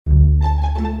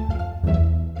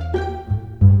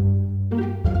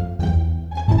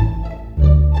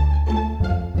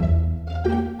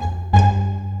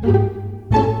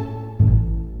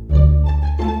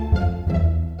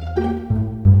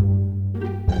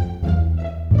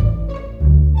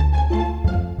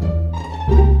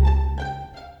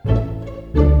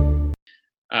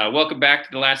welcome back to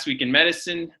The Last Week in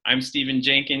Medicine. I'm Stephen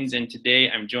Jenkins, and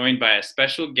today I'm joined by a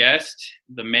special guest,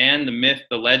 the man, the myth,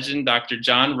 the legend, Dr.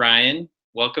 John Ryan.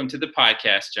 Welcome to the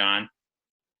podcast, John.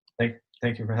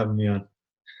 Thank you for having me on.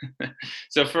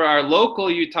 So for our local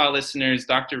Utah listeners,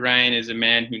 Dr. Ryan is a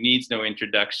man who needs no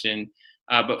introduction.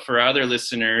 But for other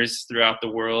listeners throughout the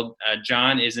world,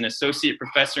 John is an associate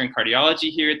professor in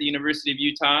cardiology here at the University of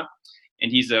Utah,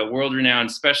 and he's a world-renowned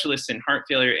specialist in heart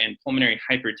failure and pulmonary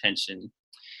hypertension.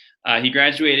 He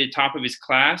graduated top of his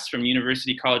class from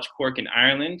University College Cork in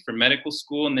Ireland for medical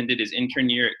school, and then did his intern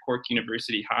year at Cork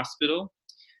University Hospital.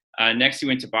 Next, he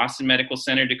went to Boston Medical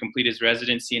Center to complete his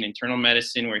residency in internal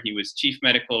medicine, where he was chief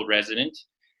medical resident,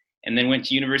 and then went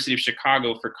to University of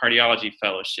Chicago for cardiology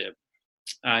fellowship.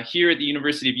 Here at the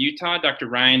University of Utah, Dr.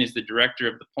 Ryan is the director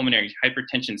of the Pulmonary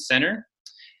Hypertension Center,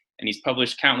 and he's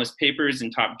published countless papers in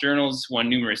top journals, won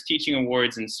numerous teaching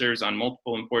awards, and serves on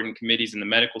multiple important committees in the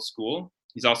medical school.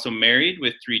 He's also married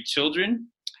with 3 children.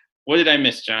 What did I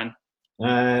miss, John?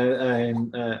 I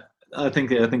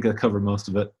think I covered most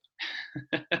of it.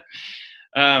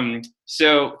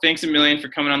 So thanks a million for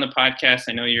coming on the podcast.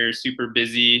 I know you're super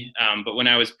busy, but when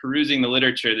I was perusing the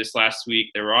literature this last week,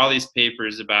 there were all these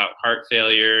papers about heart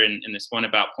failure and this one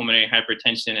about pulmonary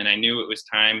hypertension, and I knew it was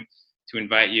time to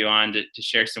invite you on to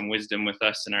share some wisdom with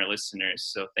us and our listeners.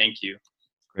 So thank you.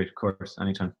 Great, of course,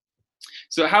 anytime.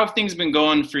 So how have things been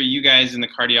going for you guys in the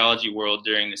cardiology world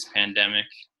during this pandemic?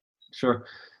 Sure.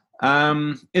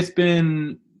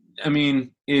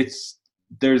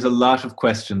 There's a lot of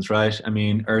questions, right? I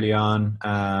mean, early on,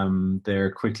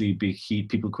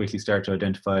 people quickly start to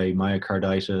identify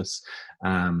myocarditis,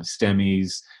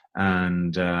 STEMIs,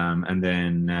 and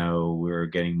then now we're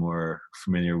getting more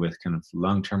familiar with kind of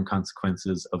long-term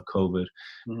consequences of COVID.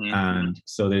 Mm-hmm. And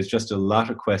so there's just a lot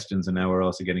of questions, and now we're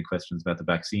also getting questions about the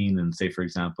vaccine. And say, for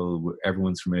example,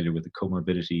 everyone's familiar with the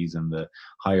comorbidities and the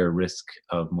higher risk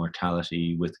of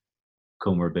mortality with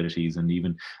comorbidities, and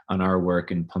even on our work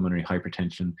in pulmonary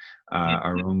hypertension,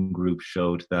 our own group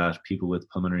showed that people with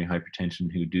pulmonary hypertension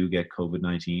who do get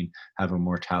COVID-19 have a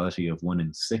mortality of 1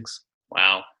 in 6.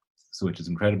 Wow. So which is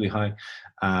incredibly high.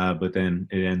 But then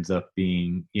it ends up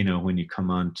being, when you come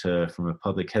on to, from a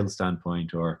public health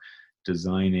standpoint, or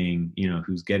designing,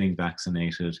 who's getting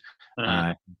vaccinated,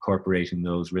 incorporating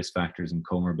those risk factors and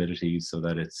comorbidities so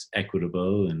that it's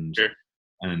equitable, and sure.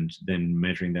 And then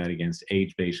measuring that against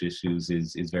age-based issues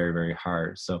is very, very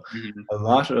hard. So a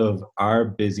lot of our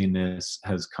busyness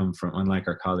has come from, unlike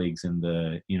our colleagues in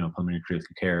the, pulmonary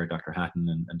critical care, Dr. Hatton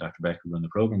and Dr. Beck, who run the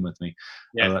program with me,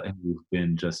 who've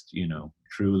been just,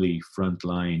 truly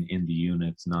frontline in the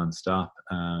units nonstop.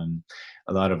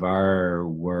 A lot of our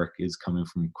work is coming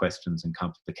from questions and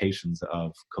complications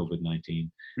of COVID-19.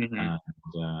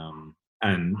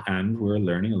 And we're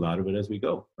learning a lot of it as we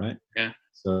go, right? Yeah.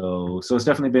 So it's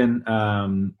definitely been,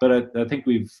 but I think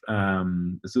it's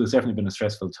definitely been a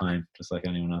stressful time, just like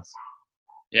anyone else.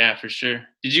 Yeah, for sure.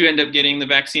 Did you end up getting the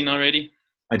vaccine already?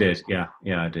 I did. Yeah,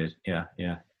 I did. Yeah.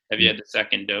 Have you had the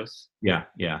second dose? Yeah,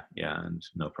 and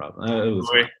no problem. It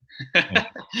was yeah.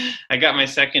 I got my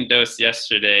second dose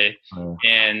yesterday,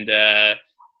 and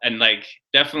like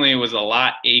definitely was a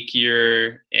lot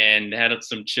achier and had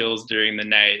some chills during the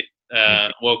night.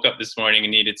 Woke up this morning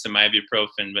and needed some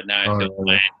ibuprofen, but now I feel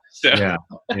fine. So.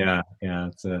 Yeah.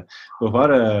 It's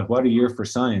but what a year for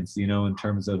science, in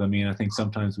terms of, I think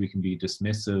sometimes we can be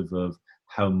dismissive of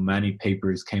how many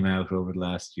papers came out over the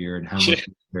last year and how much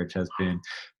research has been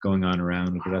going on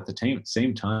around it. But at the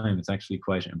same time, it's actually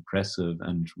quite impressive.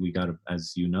 And we got a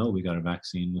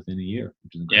vaccine within a year,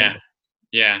 which is incredible.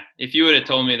 Yeah. If you would have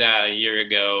told me that a year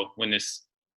ago when this,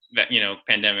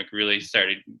 pandemic really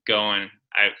started going,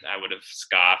 I would have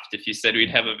scoffed if you said we'd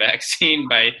have a vaccine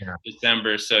by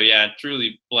December. So yeah,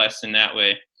 truly blessed in that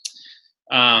way.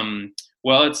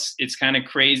 Well, it's kind of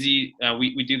crazy.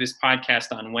 We do this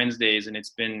podcast on Wednesdays, and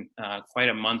it's been quite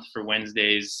a month for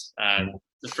Wednesdays.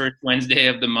 The first Wednesday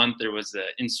of the month, there was an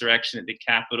insurrection at the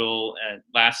Capitol.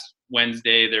 Last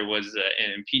Wednesday, there was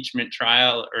an impeachment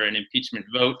trial or an impeachment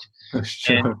vote.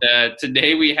 Sure. And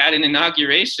today we had an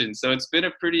inauguration. So it's been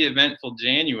a pretty eventful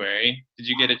January. Did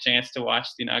you get a chance to watch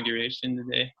the inauguration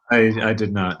today? I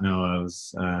did not. No, I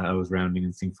was rounding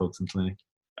and seeing folks in clinic.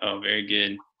 Oh, very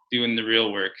good. Doing the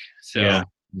real work. So. Yeah.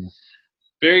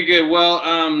 Very good. Well,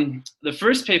 the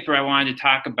first paper I wanted to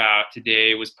talk about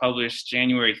today was published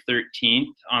January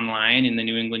 13th online in the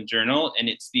New England Journal, and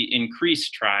it's the INCREASE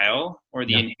trial, or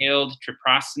the inhaled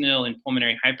treprostinil in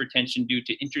pulmonary hypertension due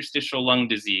to interstitial lung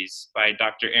disease by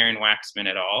Dr. Aaron Waxman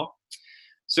et al.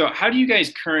 So how do you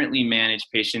guys currently manage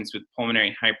patients with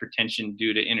pulmonary hypertension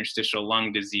due to interstitial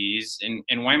lung disease?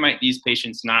 And why might these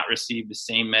patients not receive the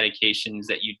same medications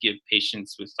that you'd give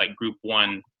patients with like group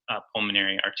 1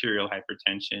 pulmonary arterial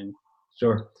hypertension?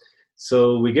 Sure.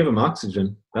 So we give them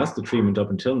oxygen. That's the treatment up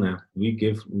until now. We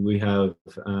give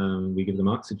them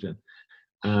oxygen,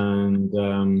 and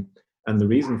the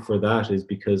reason for that is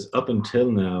because up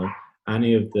until now,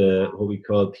 any of the what we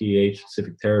call PAH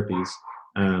specific therapies,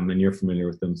 and you're familiar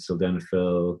with them,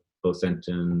 sildenafil,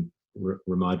 bosentan,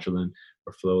 Remodulin,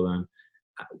 or Flolan,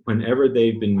 whenever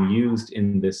they've been used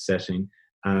in this setting,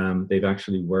 they've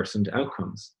actually worsened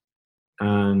outcomes.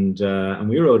 And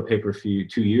we wrote a paper 2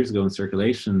 years ago in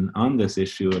Circulation on this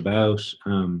issue about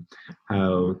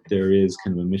how there is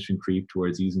kind of a mission creep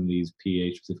towards using these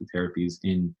PAH-specific therapies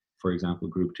in, for example,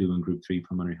 Group 2 and Group 3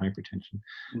 pulmonary hypertension.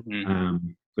 Mm-hmm.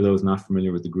 For those not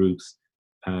familiar with the groups,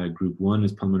 Group 1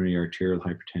 is pulmonary arterial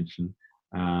hypertension,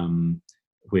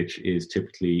 which is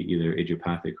typically either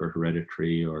idiopathic or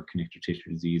hereditary or connective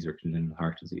tissue disease or congenital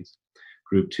heart disease.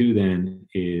 Group 2 then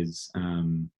is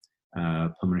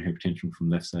pulmonary hypertension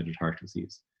from left-sided heart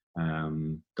disease,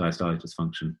 diastolic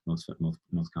dysfunction most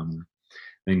commonly.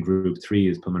 Then Group 3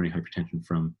 is pulmonary hypertension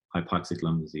from hypoxic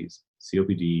lung disease,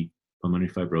 COPD,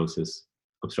 pulmonary fibrosis,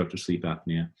 obstructive sleep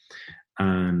apnea.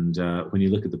 And when you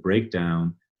look at the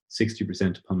breakdown,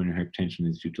 60% of pulmonary hypertension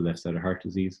is due to left-sided heart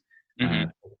disease,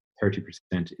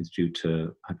 30% is due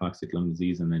to hypoxic lung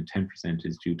disease, and then 10%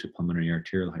 is due to pulmonary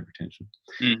arterial hypertension.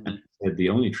 And the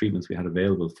only treatments we had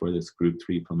available for this Group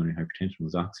 3 pulmonary hypertension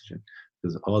was oxygen,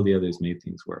 because all the others made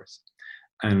things worse.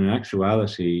 And in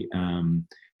actuality,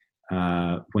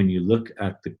 when you look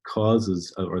at the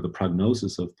causes or the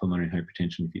prognosis of pulmonary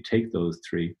hypertension, if you take those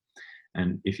three,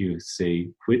 and if you say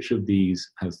which of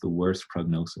these has the worst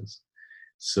prognosis,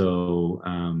 so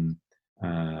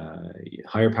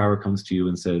higher power comes to you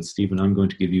and says, Stephen, I'm going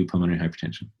to give you pulmonary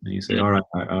hypertension. And you say, all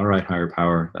right, higher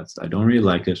power. I don't really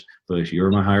like it, but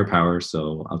you're my higher power,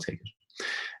 so I'll take it.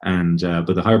 And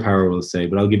but the higher power will say,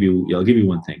 but I'll give you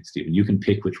one thing, Stephen. You can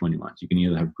pick which one you want. You can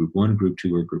either have Group 1, Group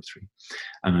 2, or Group 3.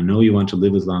 And I know you want to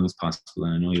live as long as possible,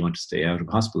 and I know you want to stay out of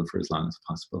hospital for as long as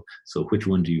possible. So which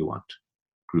one do you want?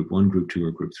 Group 1, Group 2,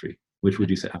 or Group 3? Which would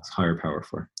you say has higher power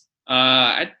for?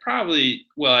 I'd probably,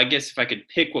 I guess if I could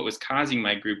pick what was causing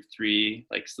my Group 3,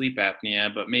 like sleep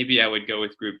apnea, but maybe I would go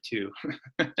with Group 2.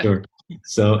 Sure.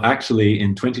 So actually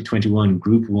in 2021,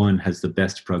 Group 1 has the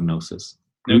best prognosis.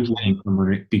 Group 1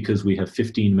 pulmonary, because we have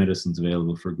 15 medicines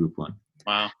available for Group 1.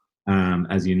 Wow.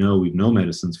 As you know, we've no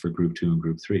medicines for Group 2 and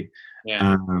Group 3.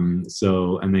 Yeah. And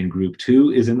then Group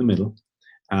 2 is in the middle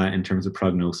in terms of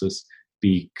prognosis.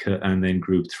 And then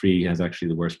Group 3 has actually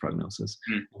the worst prognosis.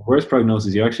 The worst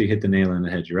prognosis, you actually hit the nail on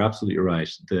the head. You're absolutely right.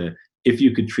 If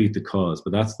you could treat the cause,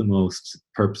 but that's the most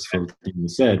purposeful thing you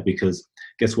said, because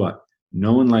guess what?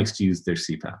 No one likes to use their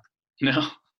CPAP. No.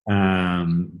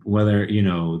 Whether,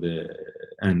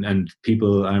 and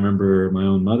people, I remember my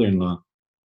own mother-in-law,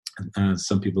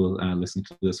 some people listening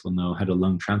to this will know, had a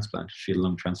lung transplant. She had a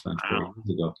lung transplant 4 years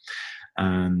ago.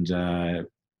 And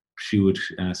she would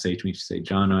say to me, she'd say,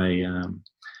 John, I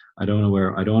don't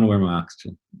want to wear my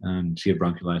oxygen. And she had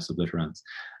bronchiolitis obliterans.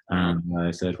 And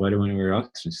I said, why do I want to wear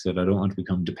oxygen? She said, I don't want to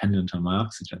become dependent on my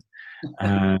oxygen.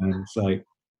 And it's like,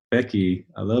 Becky,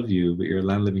 I love you, but you're a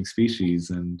land-living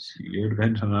species and you're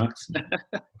dependent on oxygen.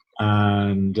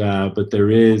 And but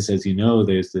there is, as you know,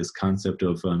 there's this concept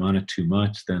of I'm on it too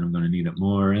much, then I'm going to need it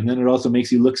more. And then it also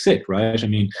makes you look sick, right? I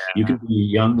mean, you can be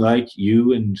young like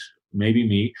you and maybe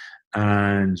me,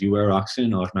 and you wear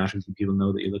oxygen, automatically people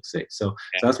know that you look sick. So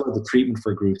that's why the treatment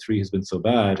for Group 3 has been so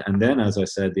bad. And then, as I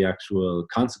said, the actual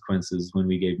consequences when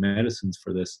we gave medicines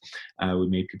for this would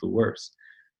make people worse.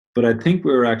 But I think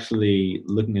we're actually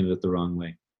looking at it the wrong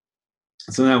way.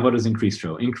 So now what does INCREASE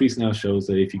show? INCREASE now shows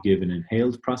that if you give an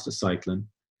inhaled prostacyclin,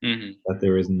 that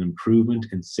there is an improvement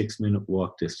in 6-minute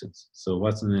walk distance. So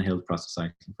what's an inhaled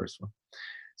prostacyclin, first of all?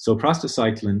 So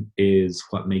prostacyclin is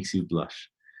what makes you blush.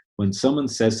 When someone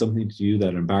says something to you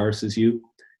that embarrasses you,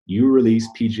 you release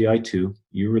PGI2,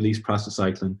 you release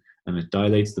prostacyclin, and it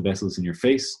dilates the vessels in your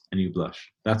face, and you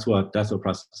blush. That's what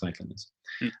prostacyclin is.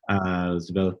 It was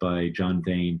developed by John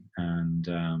Vane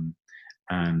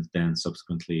and then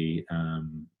subsequently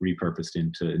repurposed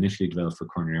initially developed for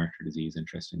coronary artery disease,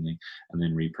 interestingly, and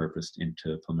then repurposed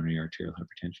into pulmonary arterial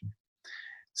hypertension.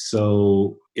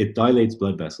 So it dilates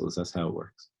blood vessels. That's how it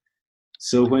works.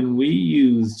 So when we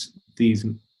used these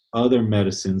other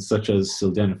medicines, such as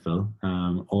sildenafil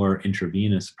or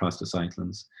intravenous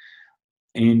prostacyclins,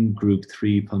 in Group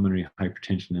 3 pulmonary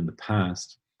hypertension in the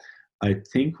past, I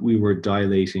think we were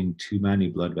dilating too many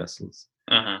blood vessels.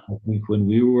 Uh-huh. I think when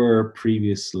we were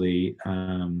previously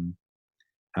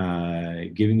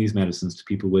giving these medicines to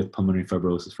people with pulmonary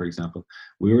fibrosis, for example,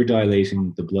 we were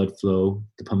dilating the blood flow,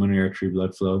 the pulmonary artery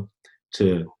blood flow,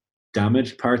 to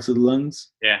damaged parts of the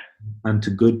lungs Yeah. and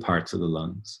to good parts of the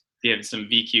lungs. You have some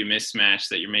VQ mismatch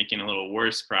that you're making a little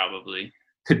worse, probably.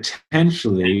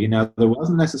 Potentially, now there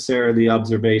wasn't necessarily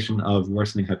observation of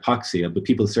worsening hypoxia, but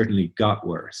people certainly got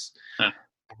worse. Huh.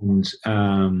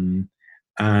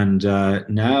 And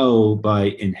now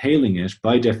by inhaling it,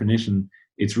 by definition,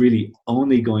 it's really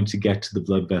only going to get to the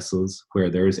blood vessels where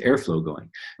there is airflow going.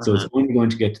 So it's only going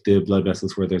to get to the blood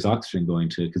vessels where there's oxygen going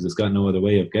to, because it's got no other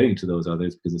way of getting to those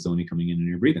others because it's only coming in and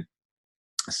you're breathing.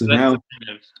 So that's now,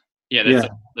 that's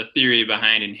the theory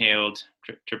behind inhaled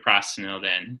treprostinil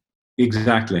then.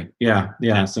 Exactly. Yeah.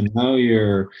 So now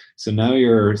you're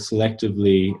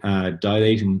selectively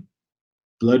dilating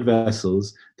blood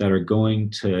vessels that are going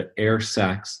to air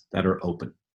sacs that are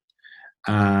open.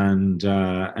 And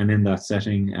in that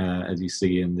setting, as you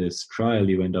see in this trial,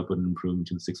 you end up with an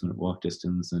improvement in 6-minute walk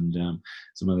distance and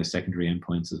some other secondary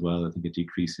endpoints as well. I think a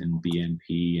decrease in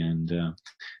BNP and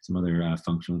some other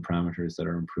functional parameters that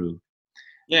are improved.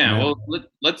 Yeah, well,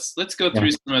 let's go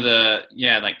through some of the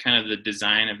like kind of the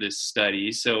design of this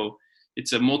study. So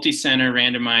it's a multi-center,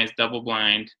 randomized,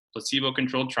 double-blind,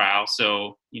 placebo-controlled trial.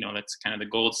 So that's kind of the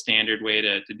gold standard way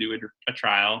to do a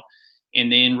trial. And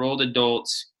they enrolled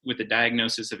adults with a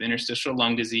diagnosis of interstitial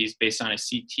lung disease based on a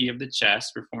CT of the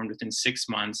chest performed within 6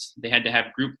 months. They had to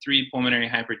have group 3 pulmonary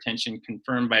hypertension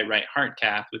confirmed by right heart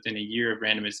cath within a year of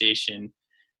randomization.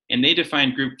 And they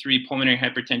defined group 3 pulmonary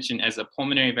hypertension as a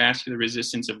pulmonary vascular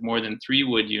resistance of more than 3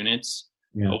 Wood units,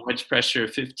 a wedge pressure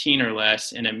of 15 or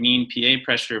less, and a mean PA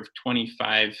pressure of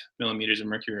 25 millimeters of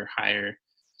mercury or higher.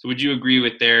 So would you agree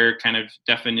with their kind of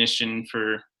definition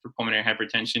for pulmonary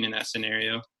hypertension in that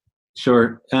scenario?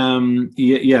 Sure.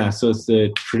 Yeah. So it's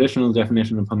the traditional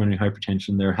definition of pulmonary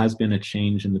hypertension. There has been a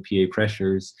change in the PA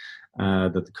pressures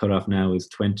that the cutoff now is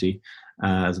 20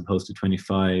 as opposed to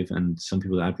 25. And some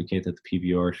people advocate that the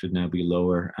PVR should now be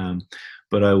lower.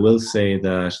 But I will say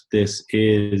that this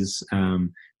is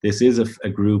a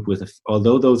group with,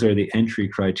 although those are the entry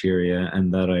criteria,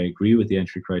 and that I agree with the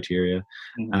entry criteria,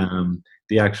 the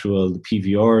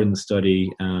PVR in the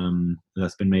study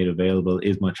that's been made available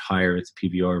is much higher. It's a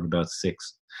PVR of about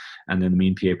 6. And then the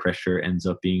mean PA pressure ends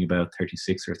up being about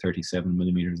 36 or 37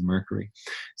 millimeters of mercury.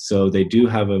 So they do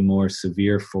have a more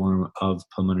severe form of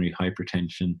pulmonary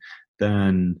hypertension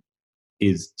than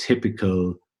is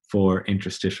typical for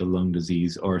interstitial lung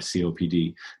disease or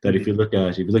COPD. That if you look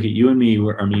at you and me,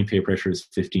 our mean PA pressure is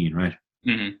 15, right?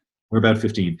 Mm-hmm. We're about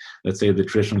 15. Let's say the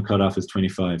traditional cutoff is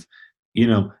 25.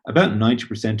 About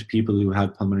 90% of people who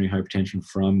have pulmonary hypertension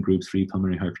from group 3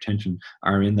 pulmonary hypertension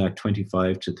are in that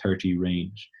 25 to 30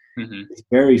 range. Mm-hmm. It's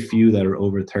very few that are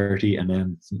over 30, and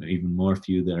then even more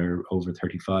few that are over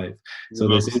 35. So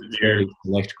this is a very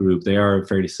select group. They are a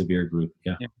fairly severe group.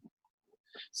 Yeah.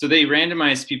 So they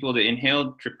randomized people to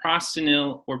inhaled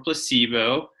treprostinil or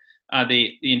placebo.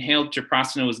 The inhaled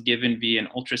treprostinil was given via an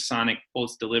ultrasonic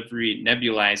pulse delivery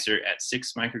nebulizer at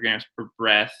 6 micrograms per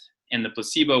breath, and the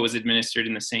placebo was administered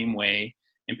in the same way.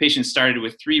 And patients started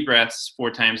with 3 breaths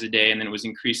 4 times a day, and then it was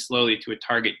increased slowly to a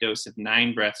target dose of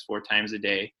 9 breaths 4 times a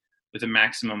day, with a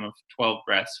maximum of 12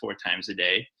 breaths 4 times a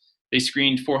day. They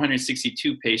screened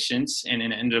 462 patients and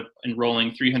then ended up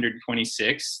enrolling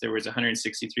 326. There was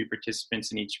 163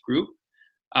 participants in each group.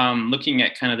 Looking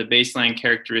at kind of the baseline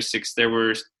characteristics, there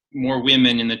were more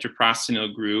women in the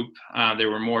treprostinil group.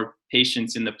 There were more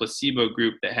patients in the placebo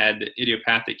group that had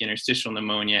idiopathic interstitial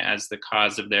pneumonia as the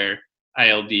cause of their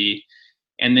ILD.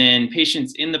 And then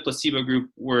patients in the placebo group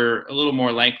were a little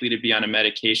more likely to be on a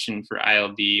medication for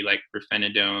ILD like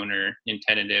pirfenidone or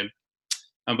nintedanib.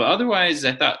 But otherwise,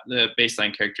 I thought the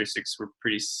baseline characteristics were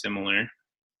pretty similar.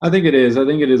 I think it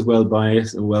is well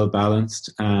biased and well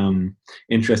balanced.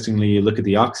 Interestingly, you look at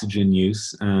the oxygen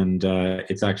use, and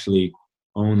it's actually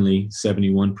only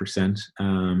 71%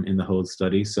 in the whole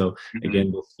study. So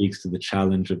again, this speaks to the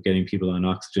challenge of getting people on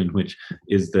oxygen, which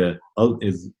is also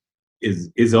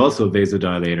a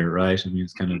vasodilator, right? I mean,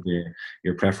 it's kind of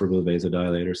your preferable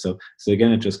vasodilator. So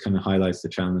again, it just kind of highlights the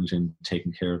challenge in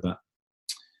taking care of that.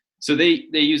 So they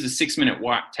use a 6-minute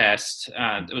walk test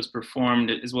that was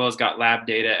performed, as well as got lab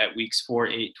data at weeks 4,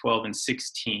 8, 12, and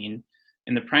 16.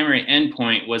 And the primary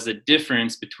endpoint was a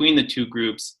difference between the two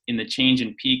groups in the change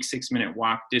in peak 6-minute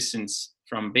walk distance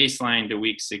from baseline to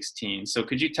week 16. So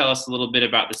could you tell us a little bit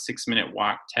about the 6-minute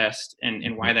walk test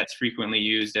and why that's frequently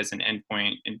used as an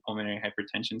endpoint in pulmonary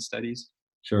hypertension studies?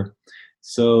 Sure.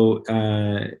 So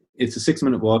it's a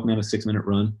 6-minute walk, not a 6-minute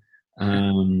run. Our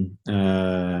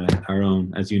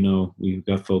own, as you know, we've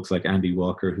got folks like Andy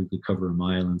Walker who could cover a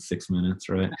mile in 6 minutes,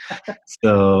 right?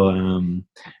 So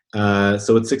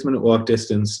it's 6 minute walk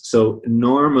distance. So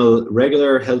normal,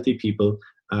 regular, healthy people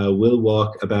will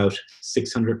walk about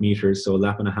 600 meters, so a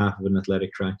lap and a half of an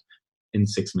athletic track in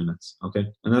 6 minutes. Okay,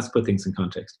 and that's put things in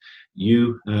context.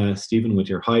 You, Stephen, with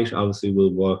your height, obviously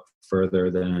will walk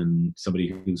further than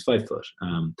somebody who's 5 foot.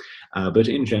 But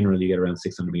in general, you get around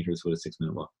 600 meters with a 6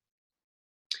 minute walk.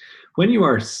 When you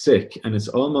are sick, and it's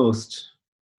almost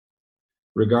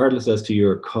regardless as to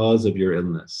your cause of your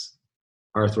illness,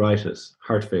 arthritis,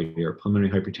 heart failure,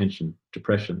 pulmonary hypertension,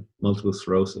 depression, multiple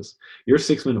sclerosis, your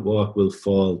 6 minute walk will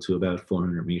fall to about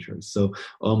 400 meters. So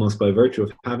almost by virtue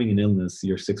of having an illness,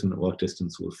 your 6 minute walk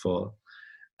distance will fall.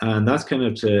 And that's kind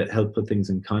of to help put things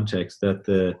in context that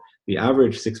the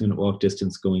average 6 minute walk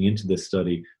distance going into this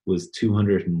study was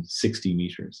 260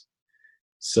 meters.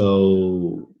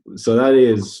 So that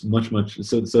is much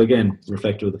so again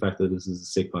reflective of the fact that this is a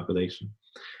sick population,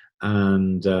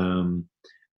 and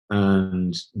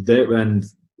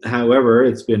however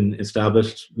it's been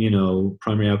established,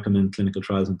 primary outcome in clinical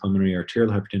trials in pulmonary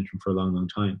arterial hypertension for a long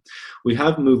time. We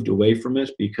have moved away from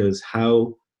it because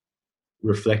how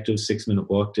reflective 6 minute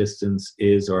walk distance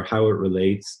is, or how it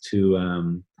relates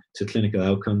to clinical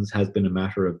outcomes, has been a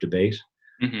matter of debate.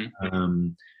 Mm-hmm.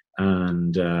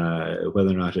 And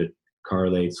whether or not it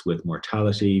correlates with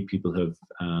mortality, people have,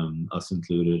 us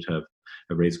included, have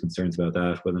raised concerns about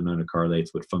that. Whether or not it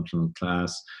correlates with functional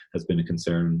class has been a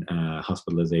concern,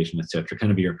 hospitalization, etc.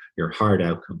 Kind of your hard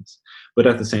outcomes. But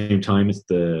at the same time, it's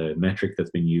the metric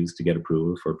that's been used to get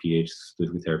approval for PH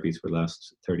specific therapies for the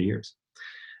last 30 years.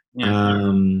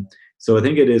 Yeah. So I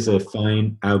think it is a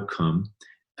fine outcome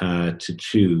to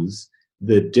choose.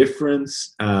 The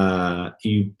difference,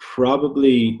 you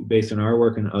probably, based on our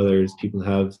work and others, people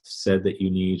have said that you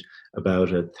need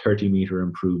about a 30 meter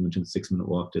improvement in 6 minute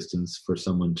walk distance for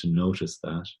someone to notice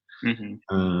that.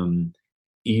 Mm-hmm.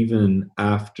 Even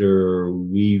after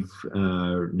we've,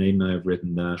 Nate and I have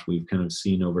written that, we've kind of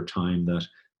seen over time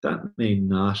that may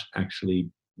not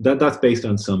actually, that's based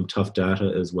on some tough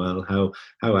data as well. How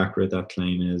accurate that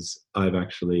claim is, I've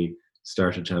actually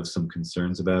started to have some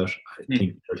concerns about. I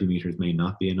think 30 meters may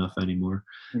not be enough anymore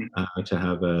to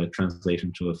have a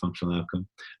translation to a functional outcome.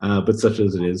 But such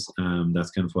as it is, that's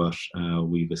kind of what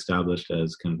we've established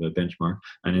as kind of a benchmark.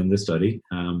 And in this study,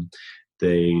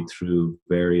 they, through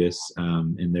various,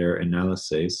 in their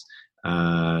analysis,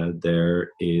 there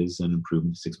is an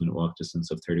improvement 6 minute walk distance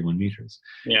of 31 meters.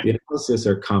 Yeah. The analysis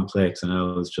are complex, and I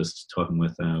was just talking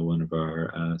with one of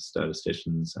our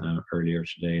statisticians earlier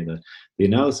today that the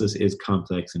analysis is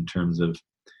complex in terms of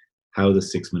how the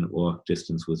 6 minute walk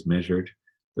distance was measured.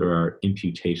 There are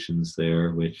imputations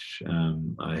there, which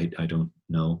I don't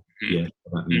know yet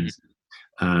what that means.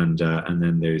 And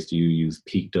then there's, do you use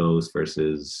peak dose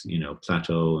versus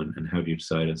plateau, and how do you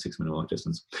decide on 6 minute walk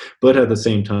distance? But at the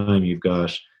same time, you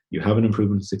have an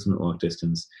improvement in 6 minute walk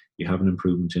distance, you have an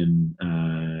improvement in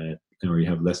or you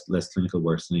have less clinical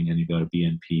worsening, and you've got a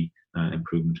BNP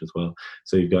improvement as well.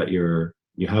 So you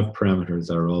have parameters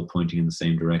that are all pointing in the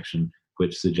same direction,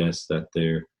 which suggests that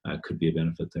there could be a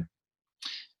benefit there.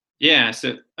 Yeah.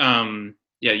 So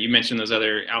yeah, you mentioned those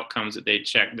other outcomes that they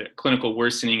checked. The clinical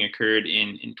worsening occurred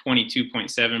in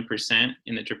 22.7%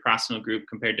 in the treprostinil group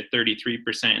compared to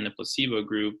 33% in the placebo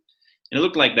group. And it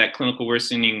looked like that clinical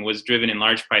worsening was driven in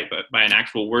large part by an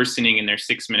actual worsening in their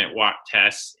 6 minute walk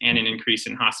tests and an increase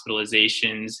in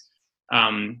hospitalizations.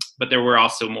 But there were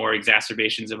also more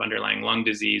exacerbations of underlying lung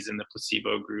disease in the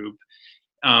placebo group.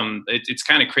 It's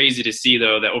kind of crazy to see,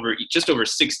 though, that over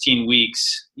 16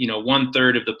 weeks,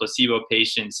 1/3 of the placebo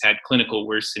patients had clinical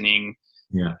worsening.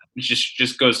 Yeah, which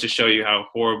just goes to show you how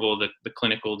horrible the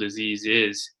clinical disease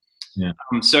is. Yeah.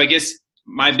 So I guess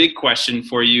my big question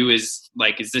for you is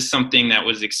this something that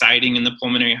was exciting in the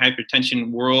pulmonary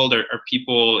hypertension world? Are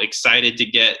people excited to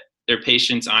get their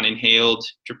patients on inhaled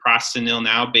treprostinil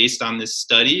now based on this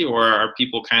study, or are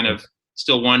people kind of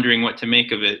still wondering what to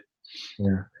make of it?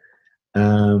 Yeah.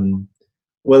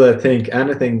 Well, I think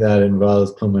anything that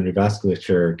involves pulmonary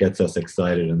vasculature gets us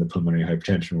excited in the pulmonary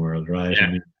hypertension world, right? Yeah.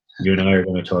 I mean, you and I are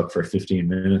going to talk for 15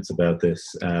 minutes about this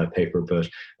paper, but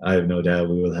I have no doubt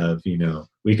we will have,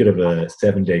 we could have a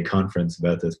 7-day conference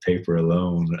about this paper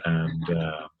alone, and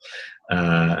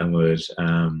would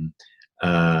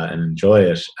and enjoy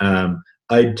it.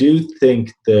 I do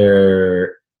think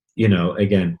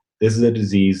again, this is a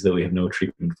disease that we have no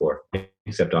treatment for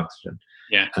except oxygen.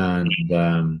 Yeah.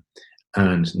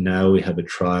 And now we have a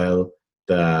trial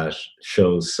that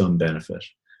shows some benefit.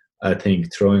 I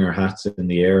think throwing our hats in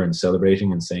the air and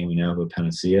celebrating and saying we now have a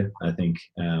panacea, I think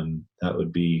that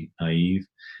would be naive.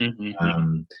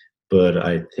 Mm-hmm. But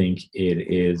I think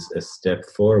it is a step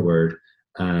forward.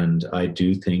 And I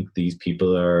do think these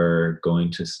people are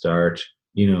going to start,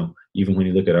 even when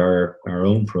you look at our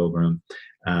own program,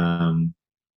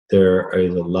 there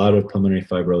is a lot of pulmonary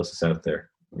fibrosis out there.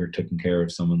 We're taking care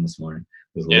of someone this morning.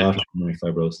 There's a lot of pulmonary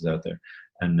fibrosis out there.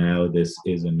 And now this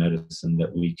is a medicine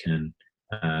that we can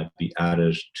be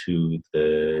added to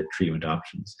the treatment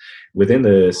options. Within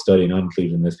the study, not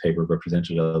included in this paper, but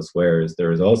presented elsewhere, is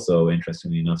there is also,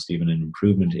 interestingly enough, Stephen, an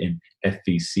improvement in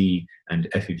FVC and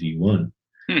FEV1.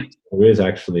 There is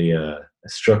actually a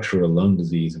structural lung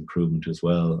disease improvement as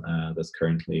well that's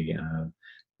currently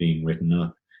being written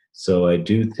up. So I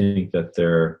do think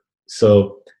that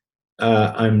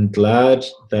I'm glad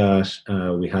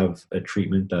that we have a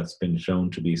treatment that's been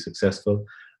shown to be successful.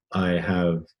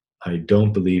 I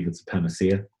don't believe it's a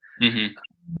panacea.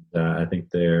 Mm-hmm. I think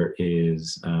there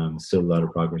is still a lot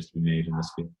of progress to be made in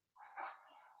this field.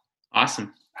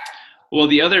 Awesome. Well,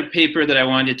 the other paper that I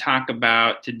wanted to talk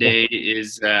about today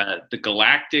is the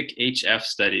Galactic HF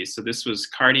study. So this was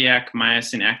cardiac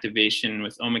myosin activation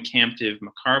with omecamtiv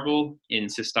mecarbil in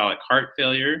systolic heart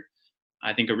failure.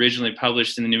 I think originally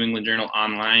published in the New England Journal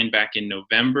Online back in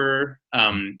November,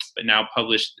 but now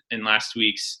published in last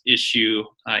week's issue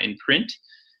in print.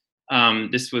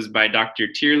 This was by Dr.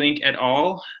 Teerlink et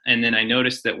al. And then I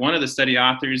noticed that one of the study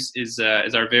authors is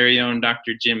our very own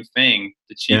Dr. Jim Feng,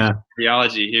 the chief of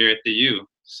cardiology here at the U.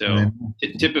 So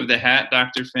tip of the hat,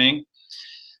 Dr. Feng.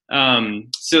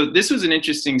 So this was an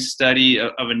interesting study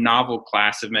of a novel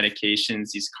class of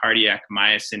medications, these cardiac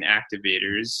myosin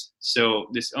activators. So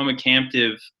this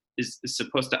omecamtiv is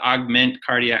supposed to augment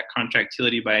cardiac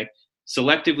contractility by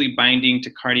selectively binding to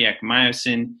cardiac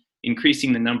myosin,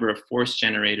 increasing the number of force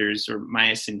generators or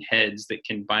myosin heads that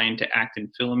can bind to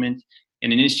actin filament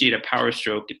and initiate a power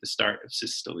stroke at the start of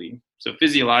systole. So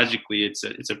physiologically, it's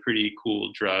a pretty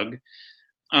cool drug.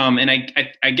 And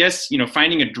I guess,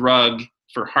 finding a drug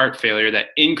for heart failure that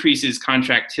increases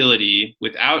contractility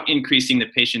without increasing the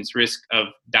patient's risk of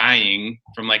dying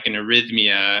from like an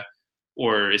arrhythmia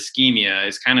or ischemia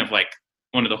is kind of like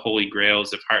one of the holy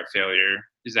grails of heart failure.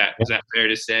 Is that fair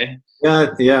to say?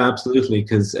 Yeah, absolutely.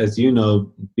 Because as you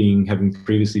know, having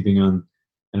previously been on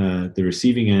the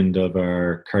receiving end of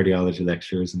our cardiology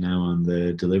lectures and now on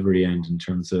the delivery end in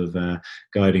terms of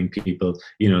guiding people,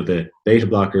 the beta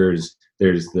blockers,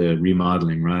 there's the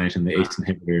remodeling, right? And the ACE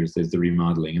inhibitors, there's the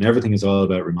remodeling. And everything is all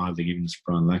about remodeling, even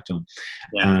spironolactone.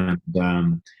 Yeah.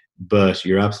 But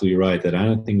you're absolutely right that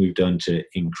anything we've done to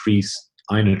increase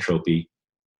inotropy,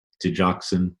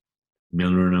 digoxin,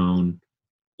 milrinone,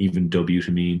 even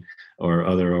dobutamine or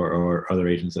other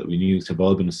agents that we use have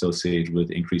all been associated with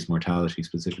increased mortality,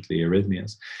 specifically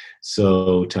arrhythmias.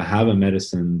 So to have a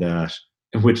medicine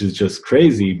which is just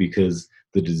crazy because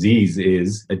the disease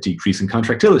is a decrease in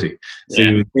contractility. So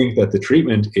you would think that the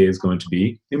treatment is going to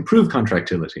be improved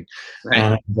contractility.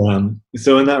 Right.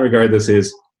 So in that regard, this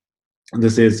is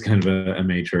kind of a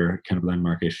major kind of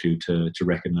landmark issue to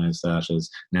recognize that as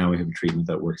now we have a treatment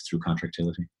that works through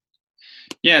contractility.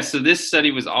 Yeah, so this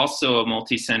study was also a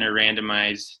multi-center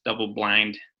randomized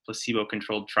double-blind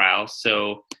placebo-controlled trial.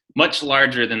 So much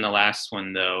larger than the last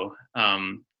one, though.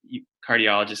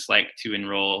 Cardiologists like to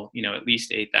enroll, at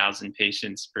least 8,000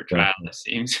 patients per trial, it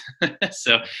seems.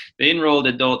 So they enrolled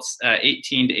adults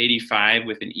 18 to 85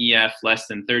 with an EF less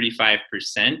than 35%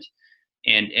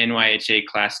 and NYHA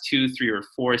class 2, 3, or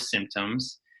 4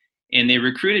 symptoms. And they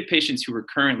recruited patients who were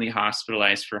currently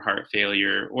hospitalized for heart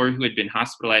failure or who had been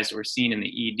hospitalized or seen in the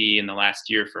ED in the last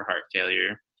year for heart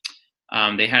failure.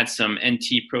 They had some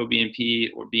NT-proBNP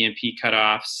or BNP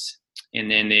cutoffs,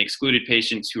 and then they excluded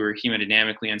patients who were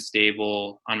hemodynamically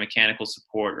unstable, on mechanical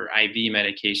support or IV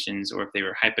medications, or if they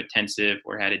were hypotensive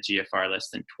or had a GFR less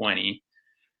than 20.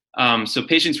 So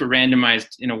patients were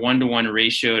randomized in a 1-to-1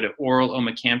 ratio to oral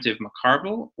omecamtiv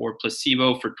mecarbil or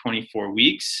placebo for 24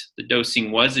 weeks. The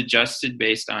dosing was adjusted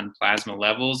based on plasma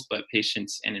levels, but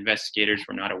patients and investigators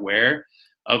were not aware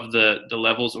of the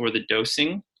levels or the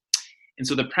dosing. And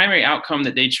so the primary outcome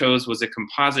that they chose was a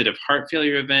composite of heart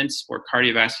failure events or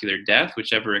cardiovascular death,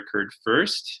 whichever occurred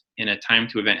first, in a time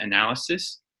to event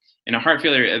analysis. And a heart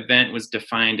failure event was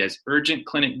defined as urgent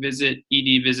clinic visit,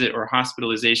 ED visit, or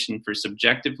hospitalization for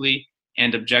subjectively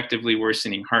and objectively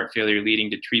worsening heart failure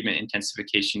leading to treatment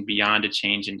intensification beyond a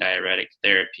change in diuretic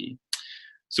therapy.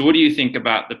 So what do you think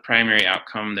about the primary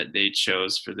outcome that they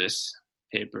chose for this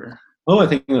paper? Oh, I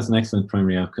think that's an excellent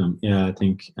primary outcome. Yeah, I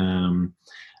think, and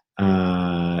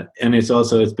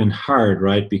it's been hard,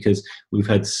 right? Because we've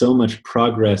had so much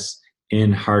progress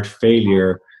in heart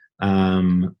failure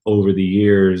over the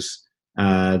years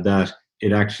that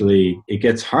it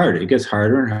gets hard. It gets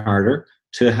harder and harder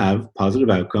to have positive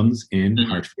outcomes in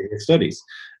heart failure studies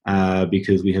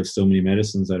because we have so many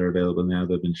medicines that are available now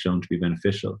that have been shown to be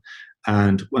beneficial.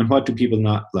 And what do people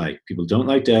not like? People don't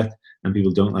like death, and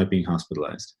people don't like being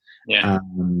hospitalized. Yeah.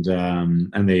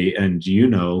 And you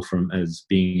know, from as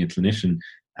being a clinician,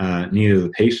 neither the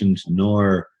patient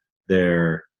nor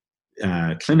their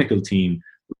clinical team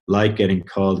like getting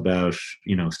called about,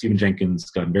 Stephen Jenkins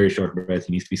got very short breath,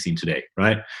 he needs to be seen today,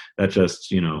 right? That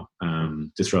just,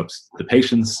 disrupts the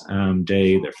patient's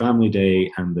day, their family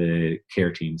day, and the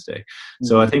care team's day.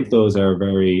 So I think those are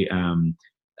very,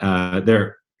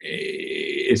 they're,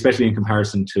 especially in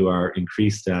comparison to our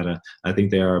increased data, I think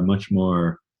they are much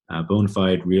more bona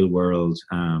fide, real world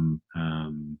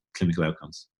clinical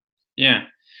outcomes. Yeah.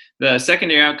 The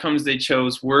secondary outcomes they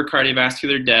chose were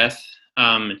cardiovascular death,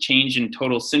 change in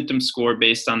total symptom score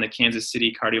based on the Kansas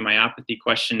City Cardiomyopathy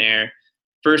Questionnaire,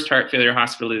 first heart failure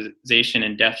hospitalization,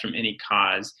 and death from any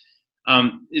cause.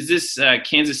 Is this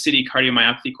Kansas City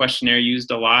Cardiomyopathy Questionnaire used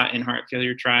a lot in heart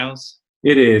failure trials?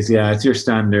 It is, yeah. It's your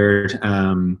standard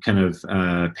kind of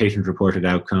patient-reported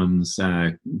outcomes,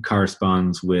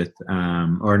 corresponds with,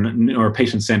 or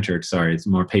patient-centered, sorry, it's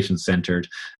more patient-centered,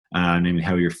 namely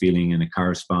how you're feeling, and it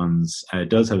corresponds, it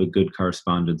does have a good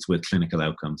correspondence with clinical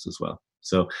outcomes as well.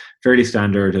 So fairly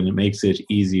standard, and it makes it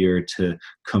easier to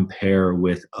compare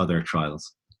with other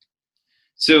trials.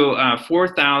 So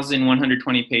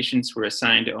 4,120 patients were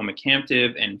assigned to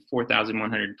omecamtiv and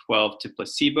 4,112 to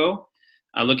placebo.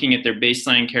 Looking at their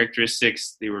baseline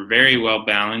characteristics, they were very well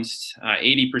balanced.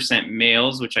 80%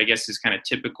 males, which I guess is kind of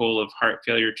typical of heart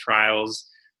failure trials.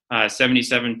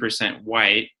 77%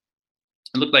 white.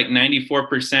 It looked like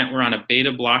 94% were on a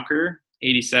beta blocker.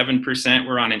 87%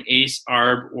 were on an ACE,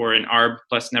 ARB, or an ARB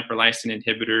plus neprilysin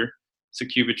inhibitor,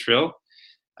 sacubitril.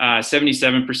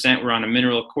 77% were on a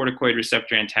mineralocorticoid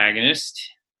receptor antagonist,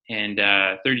 and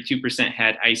 32%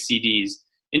 had ICDs.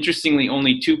 Interestingly,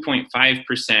 only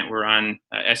 2.5% were on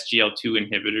SGLT2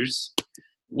 inhibitors.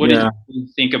 What do you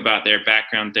think about their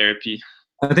background therapy?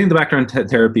 I think the background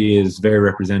therapy is very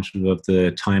representative of the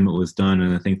time it was done,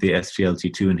 and I think the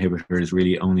SGLT2 inhibitors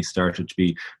really only started to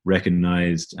be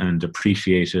recognized and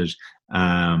appreciated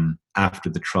after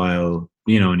the trial,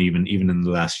 and even in the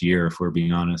last year, if we're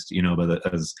being honest, but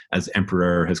as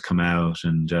Emperor has come out,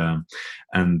 and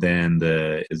then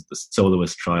the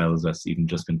Soloist trials that's even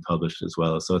just been published as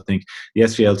well. So I think the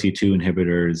SGLT2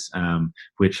 inhibitors,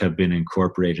 which have been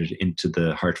incorporated into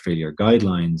the heart failure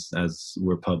guidelines as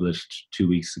were published 2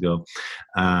 weeks ago,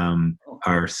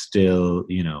 are still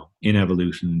in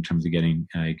evolution in terms of getting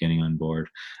on board.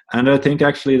 And I think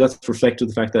actually that's reflective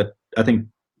of the fact that I think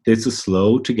this is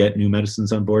slow to get new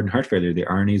medicines on board in heart failure. The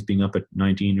RNAs being up at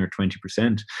 19 or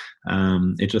 20%.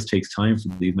 It just takes time for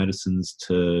these medicines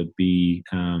to be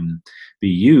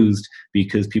used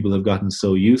because people have gotten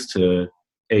so used to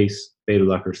ACE, beta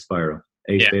blocker, Spiro.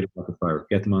 ACE, beta blocker, Spiro.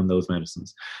 Get them on those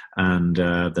medicines. And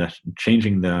that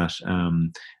changing that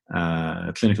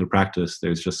clinical practice,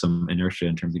 there's just some inertia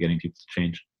in terms of getting people to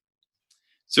change.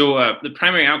 So the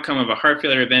primary outcome of a heart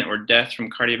failure event or death from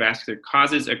cardiovascular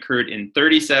causes occurred in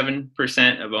 37%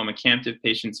 of omecamtiv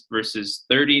patients versus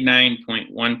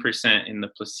 39.1% in the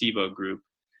placebo group.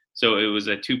 So it was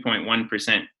a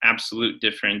 2.1% absolute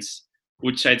difference,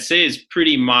 which I'd say is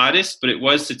pretty modest, but it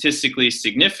was statistically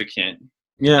significant.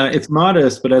 Yeah, it's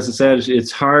modest, but as I said,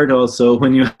 it's hard also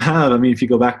when you have, if you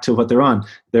go back to what they're on,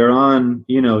 they're on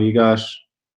ACEs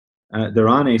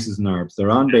and ARBs, they're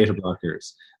on beta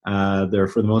blockers. They're,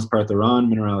 for the most part, they're on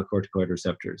mineralocorticoid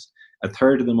receptors. A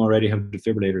third of them already have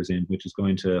defibrillators in, which is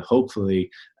going to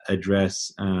hopefully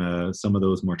address some of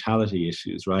those mortality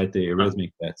issues, right? The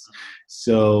arrhythmic deaths.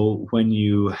 So when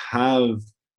you have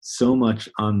so much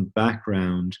on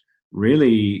background,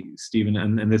 really, Stephen,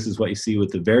 and this is what you see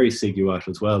with the Vericiguat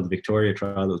as well, the Victoria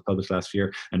trial that was published last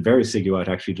year, and Vericiguat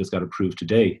actually just got approved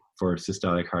today for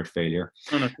systolic heart failure.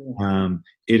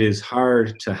 It is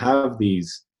hard to have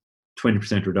these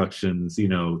 20% reductions,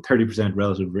 30%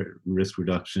 relative risk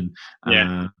reduction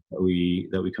that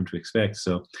we come to expect.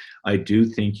 So I do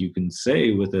think you can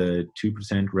say with a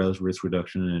 2% relative risk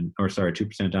reduction,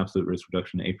 2% absolute risk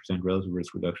reduction, 8% relative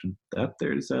risk reduction, that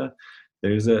there's a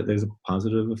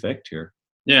positive effect here.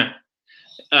 Yeah.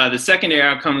 The secondary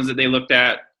outcomes that they looked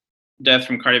at, death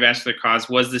from cardiovascular cause,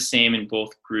 was the same in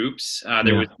both groups.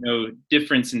 There was no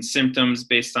difference in symptoms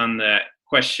based on the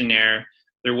questionnaire.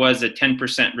 There was a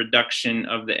 10% reduction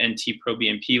of the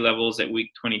NT-proBNP levels at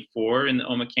week 24 in the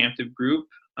omecamtiv group,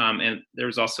 and there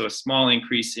was also a small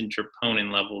increase in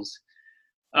troponin levels.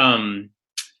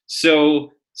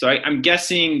 I'm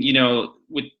guessing,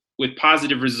 with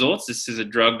positive results, this is a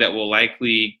drug that will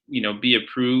likely, be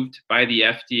approved by the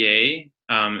FDA.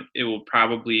 It will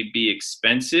probably be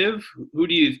expensive. Who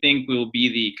do you think will be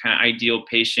the kind of ideal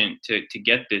patient to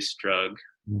get this drug?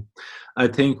 I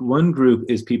think one group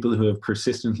is people who have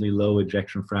persistently low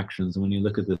ejection fractions. And when you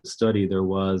look at the study, there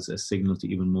was a signal to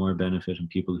even more benefit in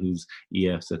people whose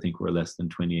EFs, I think, were less than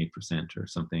 28% or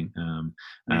something.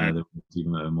 There was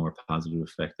even a more positive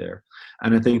effect there.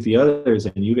 And I think the others,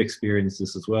 and you've experienced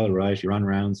this as well, right? You're on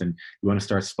rounds and you want to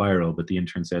start spiral, but the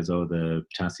intern says, oh, the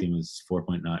potassium is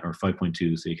 4.9 or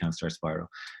 5.2, so you can't start spiral.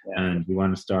 Yeah. And you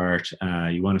want to start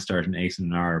an ACE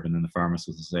and an ARB, and then the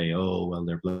pharmacist will say, oh, well,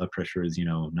 their blood pressure is,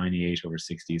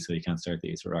 98/60, so you can't start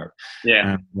the ACE or ARB.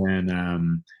 Yeah. And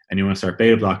then and you want to start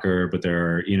beta blocker, but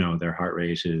their heart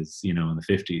rate is in the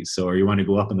 50s. So, or you want to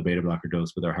go up on the beta blocker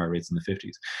dose, but their heart rate's in the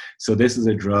 50s. So this is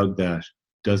a drug that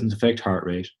doesn't affect heart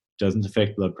rate, doesn't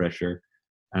affect blood pressure,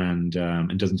 and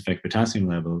doesn't affect potassium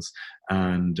levels,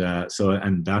 and that's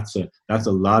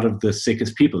a lot of the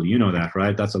sickest people, that,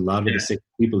 right? That's a lot of the sick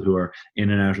people who are in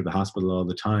and out of the hospital all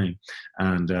the time,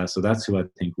 and so that's who I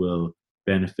think will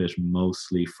benefit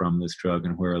mostly from this drug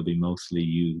and where it'll be mostly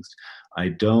used. I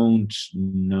don't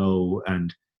know,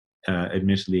 and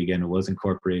admittedly, again, it was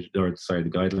incorporated, the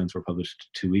guidelines were published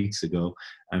 2 weeks ago,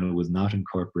 and it was not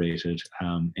incorporated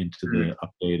into the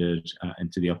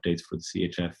updates for the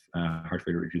CHF heart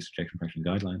failure reduced ejection fraction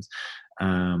guidelines.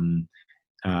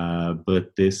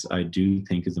 But this, I do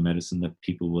think, is a medicine that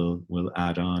people will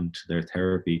add on to their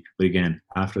therapy. But again,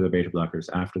 after their beta blockers,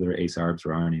 after their ACE ARBs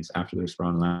or ARNIs, after their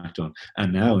spironolactone,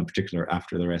 and now in particular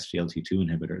after their SGLT2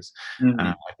 inhibitors,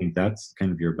 I think that's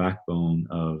kind of your backbone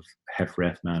of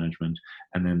HFrEF management.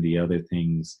 And then the other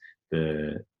things,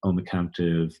 the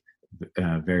omecamtiv,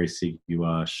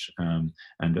 Vericiguat,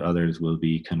 and others will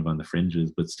be kind of on the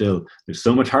fringes. But still, there's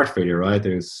so much heart failure, right?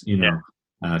 There's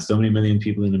so many million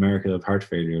people in America have heart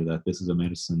failure that this is a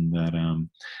medicine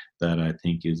that I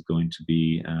think is going to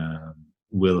be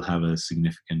will have a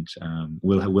significant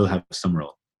will have some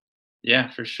role. Yeah,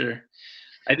 for sure.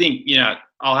 I think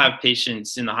I'll have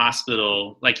patients in the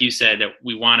hospital, like you said, that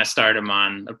we want to start them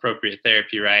on appropriate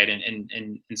therapy, right?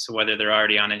 And so whether they're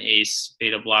already on an ACE,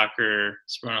 beta blocker,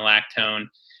 spironolactone,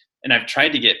 and I've tried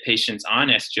to get patients on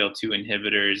SGLT2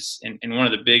 inhibitors, and one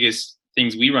of the biggest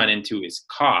things we run into is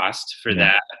cost for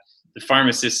that. The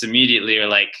pharmacists immediately are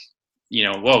like,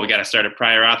 whoa, we got to start a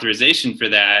prior authorization for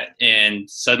that. And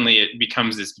suddenly it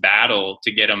becomes this battle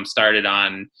to get them started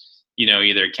on,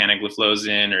 either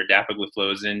canagliflozin or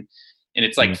dapagliflozin. And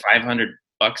it's like $500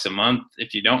 a month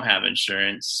if you don't have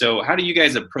insurance. So how do you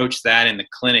guys approach that in the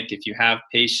clinic if you have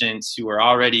patients who are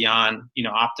already on,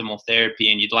 optimal therapy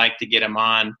and you'd like to get them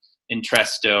on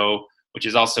Entresto, which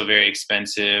is also very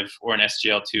expensive, or an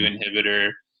SGLT2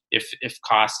 inhibitor, if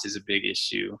cost is a big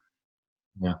issue?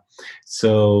 Yeah,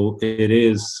 so it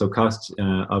is. So cost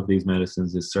of these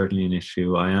medicines is certainly an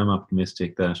issue. I am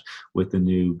optimistic that with the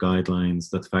new guidelines,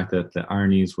 that the fact that the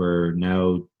ARNIs were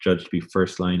now judged to be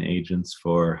first-line agents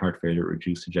for heart failure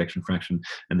reduced ejection fraction,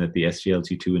 and that the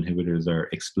SGLT2 inhibitors are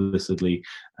explicitly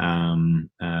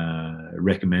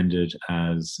recommended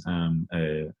as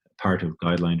a part of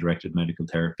guideline-directed medical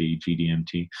therapy,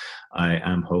 GDMT. I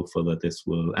am hopeful that this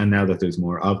will, and now that there's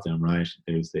more of them, right?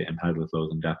 There's the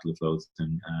empagliflozin,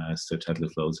 dapagliflozin,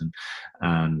 sotagliflozin,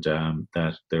 and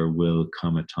that there will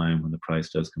come a time when the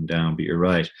price does come down. But you're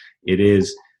right, it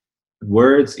is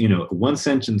words. One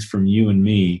sentence from you and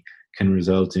me can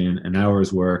result in an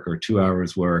hour's work or 2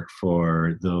 hours work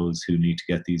for those who need to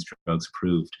get these drugs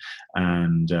approved.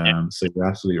 And so you're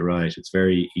absolutely right. It's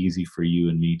very easy for you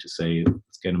and me to say,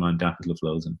 let's get them on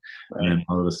dapagliflozin. Right. And then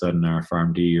all of a sudden our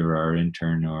PharmD or our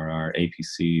intern or our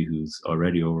APC who's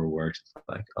already overworked, it's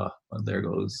like, oh, well, there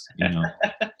goes,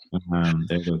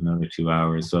 there goes another 2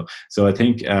 hours. So I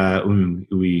think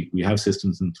we have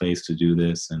systems in place to do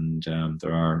this, and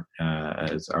there are,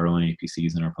 as our own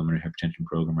APCs in our pulmonary hypertension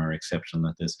program are exceptional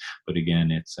at this. But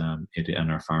again, it's and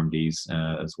our PharmDs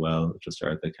as well just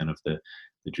are the kind of the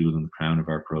jewel in the crown of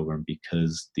our program,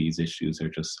 because these issues are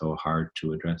just so hard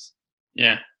to address.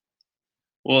 Yeah.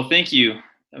 Well, thank you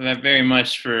very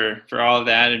much for all of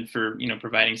that, and for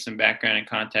providing some background and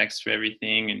context for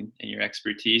everything, and your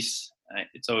expertise.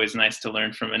 It's always nice to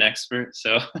learn from an expert.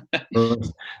 So,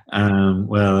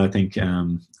 well, I think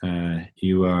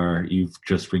you've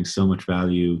just bring so much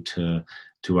value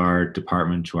to our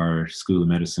department, to our School of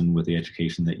Medicine, with the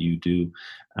education that you do,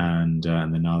 and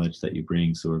the knowledge that you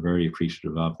bring. So we're very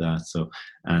appreciative of that. So,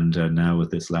 and now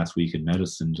with this last week in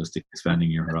medicine, just expanding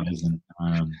your horizon,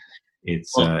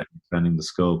 it's expanding the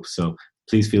scope. So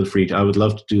please feel free to. I would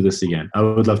love to do this again. I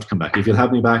would love to come back. If you'll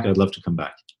have me back, I'd love to come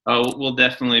back. Oh, we'll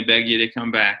definitely beg you to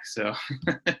come back. So,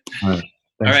 All right.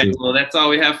 All right. Steve. Well, that's all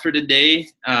we have for today.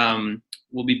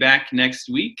 We'll be back next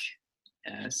week.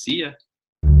 See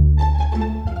ya.